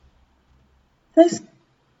This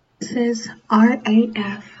is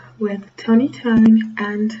RAF with Tony Tone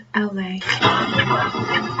and LA.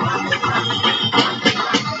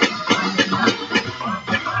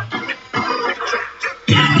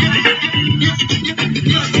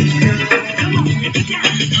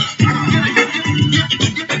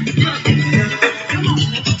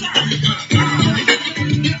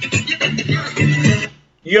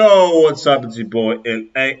 Yo, what's up? It's your boy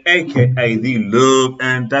LA, aka the Love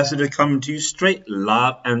Ambassador, coming to you straight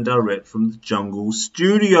live and direct from the Jungle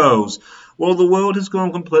Studios. Well, the world has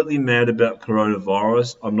gone completely mad about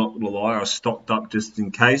coronavirus. I'm not going to lie, I stocked up just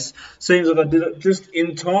in case. Seems like I did it just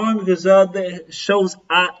in time because the shelves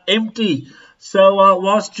are empty. So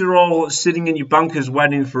whilst you're all sitting in your bunkers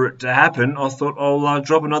waiting for it to happen, I thought I'll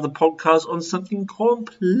drop another podcast on something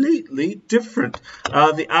completely different.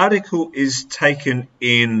 The article is taken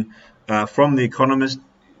in from The Economist.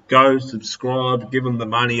 Go, subscribe, give them the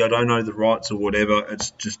money. I don't know the rights or whatever.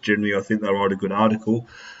 It's just generally I think they write a good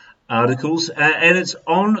articles, and it's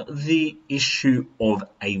on the issue of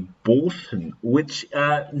abortion, which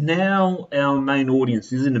now our main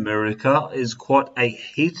audience is in America, is quite a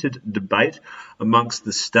heated debate amongst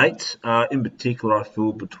the states, in particular I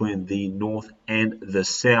feel between the North and the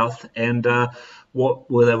South, and what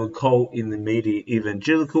they would call in the media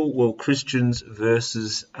evangelical, well, Christians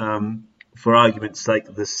versus, for argument's sake,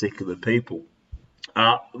 the secular people.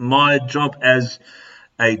 My job as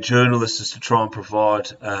a journalist is to try and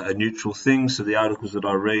provide a neutral thing, so the articles that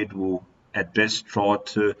I read will at best try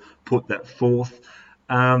to put that forth.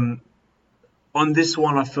 On this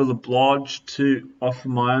one, I feel obliged to offer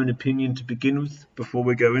my own opinion to begin with before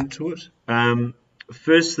we go into it.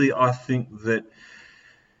 Firstly, I think that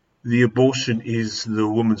the abortion is the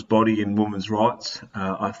woman's body and woman's rights.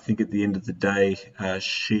 I think at the end of the day,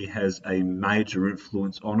 she has a major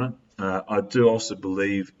influence on it. I do also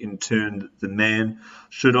believe, in turn, that the man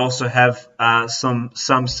should also have some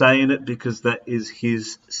say in it because that is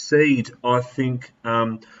his seed. I think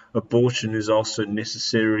abortion is also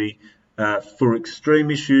necessary for extreme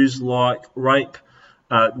issues like rape.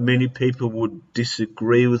 Many people would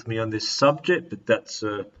disagree with me on this subject, but that's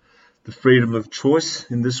the freedom of choice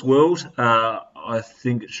in this world. I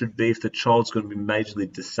think it should be if the child's going to be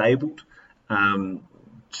majorly disabled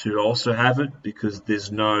to also have it, because there's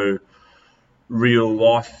no real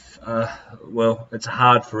life. Well, it's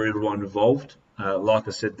hard for everyone involved. Like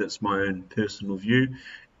I said, that's my own personal view,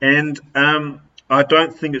 and I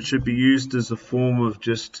don't think it should be used as a form of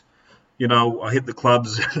just, I hit the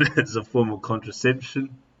clubs as a form of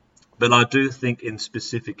contraception. But I do think in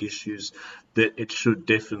specific issues that it should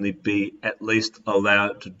definitely be at least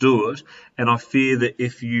allowed to do it. And I fear that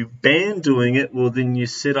if you ban doing it, well, then you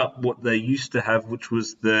set up what they used to have, which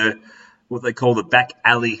was what they call the back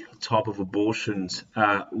alley type of abortions,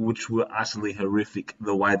 which were utterly horrific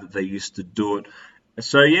the way that they used to do it.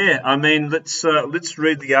 So yeah, I mean, let's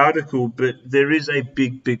read the article, but there is a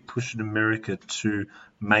big push in America to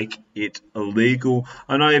make it illegal.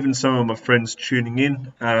 I know even some of my friends tuning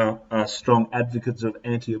in are strong advocates of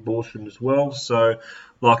anti-abortion as well. So,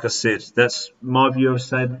 like I said, that's my view of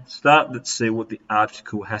saying at the start. Let's see what the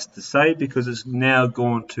article has to say, because it's now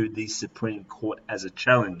gone to the Supreme Court as a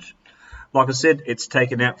challenge. Like I said, it's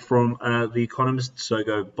taken out from The Economist, so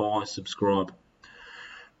go buy, subscribe.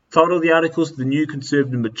 Title of the article is "The New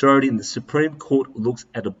Conservative Majority in the Supreme Court Looks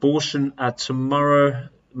at Abortion." Tomorrow,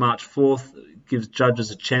 March 4th, gives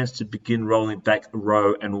judges a chance to begin rolling back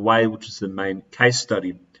Roe and Wade, which is the main case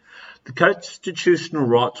study. The constitutional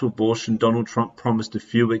right to abortion Donald Trump promised a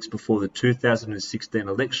few weeks before the 2016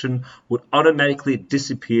 election would automatically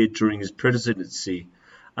disappear during his presidency.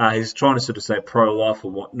 He's trying to sort of say pro-life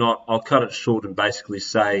or whatnot. I'll cut it short and basically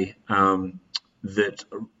say that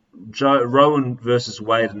Roe versus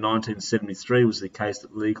Wade in 1973 was the case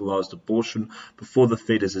that legalized abortion before the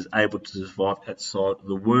fetus is able to survive outside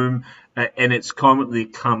the womb, and it's commonly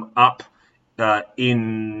come up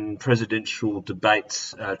in presidential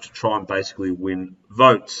debates to try and basically win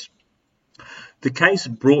votes. The case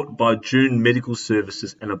brought by June Medical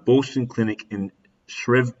Services, an abortion clinic in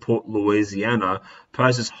Shreveport, Louisiana,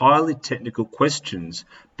 poses highly technical questions,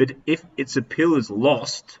 but if its appeal is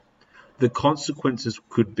lost, the consequences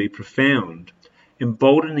could be profound,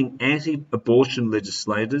 emboldening anti-abortion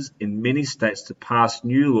legislators in many states to pass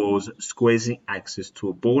new laws squeezing access to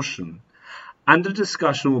abortion. Under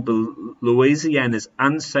discussion will be Louisiana's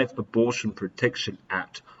Unsafe Abortion Protection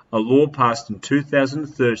Act, a law passed in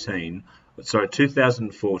 2014,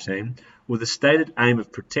 with the stated aim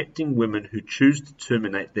of protecting women who choose to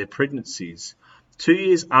terminate their pregnancies. 2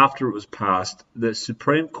 years after it was passed, the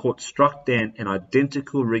Supreme Court struck down an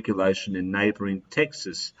identical regulation in neighbouring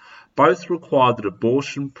Texas. Both required that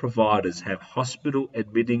abortion providers have hospital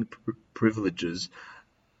admitting privileges,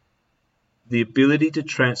 the ability to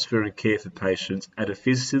transfer and care for patients at a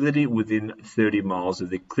facility within 30 miles of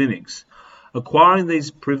their clinics. Acquiring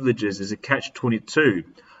these privileges is a catch-22.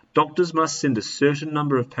 Doctors must send a certain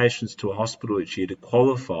number of patients to a hospital each year to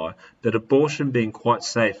qualify, but abortion, being quite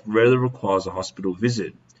safe, rarely requires a hospital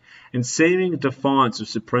visit. In seeming defiance of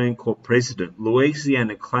Supreme Court precedent,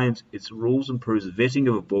 Louisiana claims its rules improves vetting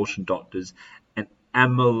of abortion doctors and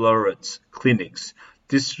ameliorate clinics'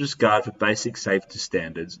 disregard for basic safety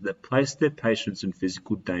standards that place their patients in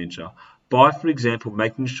physical danger by, for example,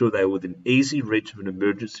 making sure they are within easy reach of an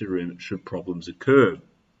emergency room should problems occur.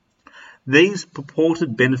 These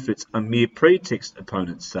purported benefits are mere pretext,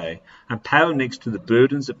 opponents say, and pale next to the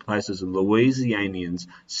burdens it places on Louisianians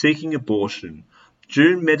seeking abortion.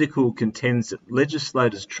 June Medical contends that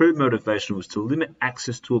legislators' true motivation was to limit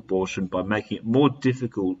access to abortion by making it more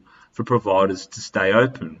difficult for providers to stay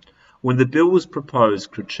open. When the bill was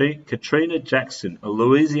proposed, Katrina Jackson, a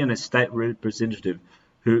Louisiana state representative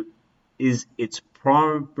who is its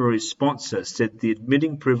primary sponsor, said the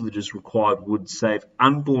admitting privileges required would save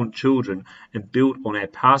unborn children and build on our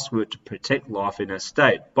past work to protect life in our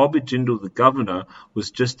state. Bobby Jindal, the governor,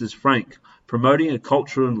 was just as frank. Promoting a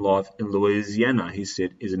culture and life in Louisiana, he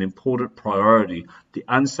said, is an important priority. The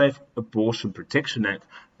Unsafe Abortion Protection Act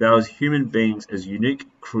values human beings as unique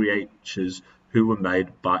creatures who were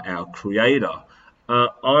made by our Creator.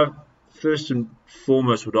 I first and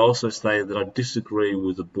foremost would also say that I disagree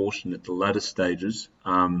with abortion at the latter stages.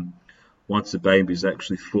 Once the baby is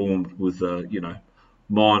actually formed with,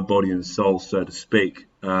 mind, body, and soul, so to speak.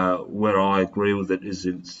 Where I agree with it is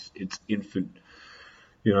its infant,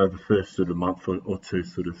 the first sort of month or two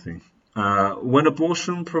sort of thing. When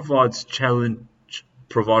abortion providers challenged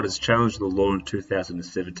the law in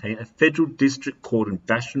 2017, a federal district court in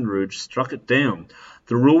Baton Rouge struck it down.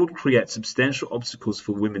 The rule would create substantial obstacles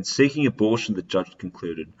for women seeking abortion, the judge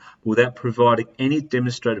concluded, without providing any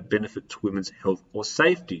demonstrated benefit to women's health or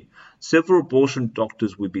safety. Several abortion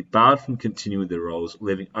doctors would be barred from continuing their roles,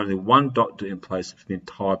 leaving only one doctor in place for the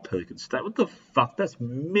entire Pelican state. What the fuck? That's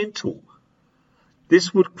mental.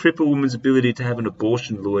 This would cripple women's ability to have an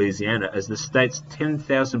abortion in Louisiana, as the state's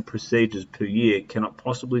 10,000 procedures per year cannot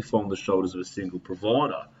possibly fall on the shoulders of a single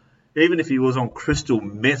provider. Even if he was on crystal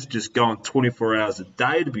meth just going 24 hours a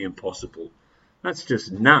day, it'd be impossible. That's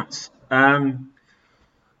just nuts.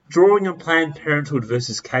 Drawing on Planned Parenthood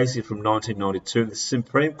versus Casey from 1992, the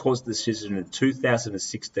Supreme Court's decision in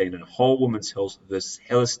 2016 and Whole Woman's Health versus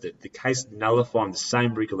Hellerstedt, the case nullifying the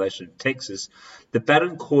same regulation in Texas, the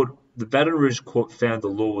Baton Rouge Court found the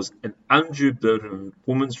law was an undue burden on a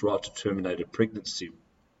woman's right to terminate a pregnancy.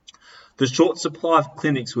 The short supply of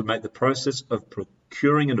clinics would make the process of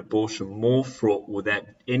procuring an abortion more fraught without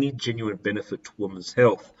any genuine benefit to women's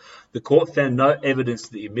health. The court found no evidence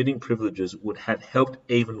that the admitting privileges would have helped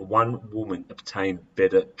even one woman obtain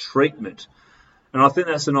better treatment. And I think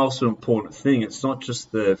that's an also important thing. It's not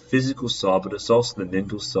just the physical side, but it's also the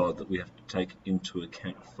mental side that we have to take into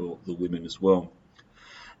account for the women as well.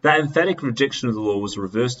 That emphatic rejection of the law was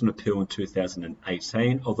reversed on appeal in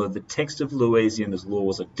 2018, although the text of Louisiana's law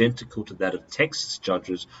was identical to that of Texas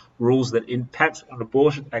judges, rules that impact on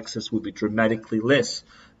abortion access would be dramatically less.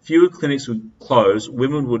 Fewer clinics would close,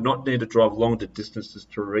 women would not need to drive longer distances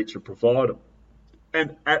to reach a provider,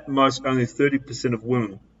 and at most only 30% of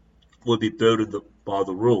women would be burdened by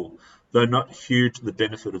the rule. Though not huge, the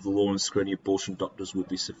benefit of the law in screening abortion doctors would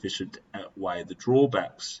be sufficient to outweigh the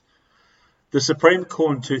drawbacks. The Supreme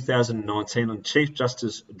Court in 2019, and Chief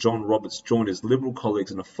Justice John Roberts joined his Liberal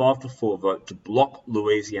colleagues in a 5-4 vote to block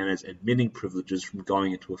Louisiana's admitting privileges from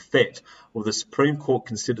going into effect, while the Supreme Court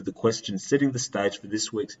considered the question, setting the stage for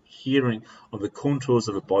this week's hearing on the contours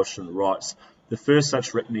of abortion rights, the first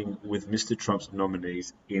such reckoning with Mr. Trump's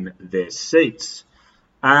nominees in their seats.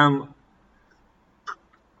 It's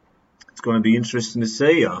going to be interesting to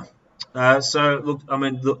see.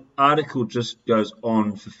 The article just goes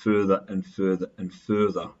on for further and further and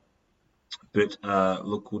further. But,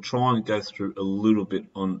 we'll try and go through a little bit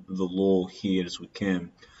on the law here as we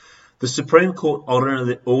can. The Supreme Court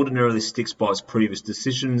ordinarily sticks by its previous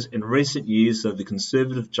decisions. In recent years, though, the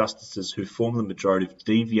Conservative justices who form the majority have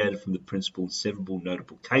deviated from the principle in several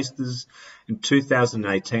notable cases. In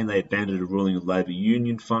 2018, they abandoned a ruling of Labor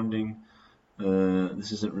union funding.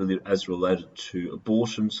 This isn't really as related to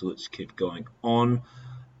abortion, so let's keep going on.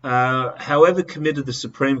 However committed the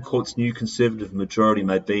Supreme Court's new conservative majority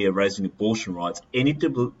may be in raising abortion rights, any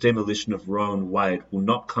demolition of Roe and Wade will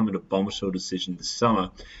not come in a bombshell decision this summer.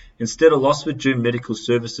 Instead, a loss of June medical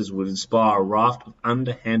services would inspire a raft of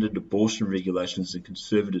underhanded abortion regulations in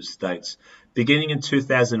conservative states. Beginning in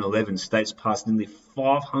 2011, states passed nearly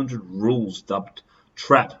 500 rules dubbed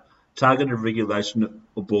TRAP, Targeted Regulation of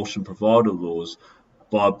Abortion Provider Laws,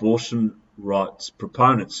 by abortion rights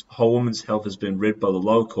proponents. Whole Woman's Health has been read by the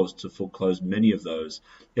lower courts to foreclose many of those.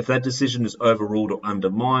 If that decision is overruled or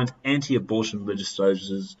undermined, anti-abortion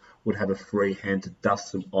legislators would have a free hand to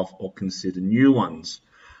dust them off or consider new ones.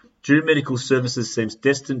 June Medical Services seems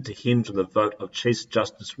destined to hinge on the vote of Chief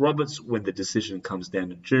Justice Roberts when the decision comes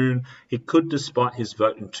down in June. He could, despite his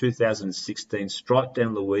vote in 2016, strike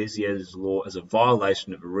down Louisiana's law as a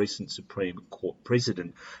violation of a recent Supreme Court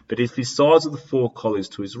precedent. But if he sides with the four colleagues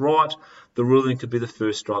to his right, the ruling could be the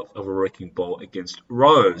first strike of a wrecking ball against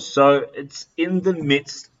Roe. So it's in the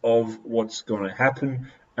midst of what's going to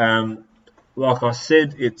happen. Like I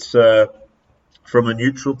said, it's from a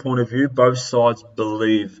neutral point of view. Both sides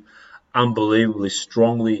believe unbelievably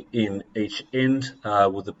strongly in each end,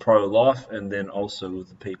 with the pro-life and then also with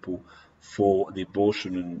the people for the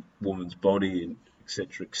abortion and woman's body, and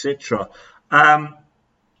etc., etc.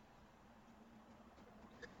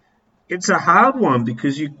 It's a hard one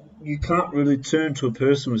because you can't really turn to a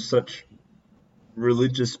person with such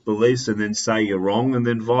religious beliefs and then say you're wrong, and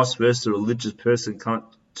then vice versa. A religious person can't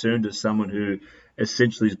turn to someone who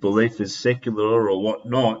essentially his belief is secular or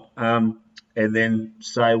whatnot, and then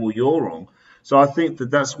say, well, you're wrong. So I think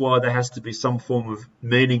that's why there has to be some form of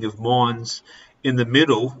meeting of minds in the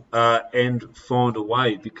middle, and find a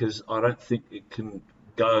way, because I don't think it can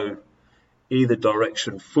go either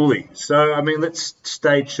direction fully. So, I mean, let's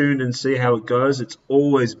stay tuned and see how it goes. It's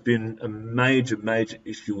always been a major, major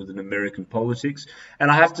issue within American politics.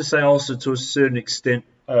 And I have to say also to a certain extent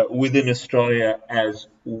within Australia as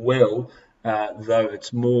well, though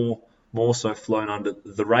it's more so flown under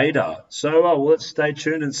the radar. So let's stay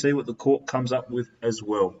tuned and see what the court comes up with as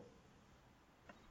well.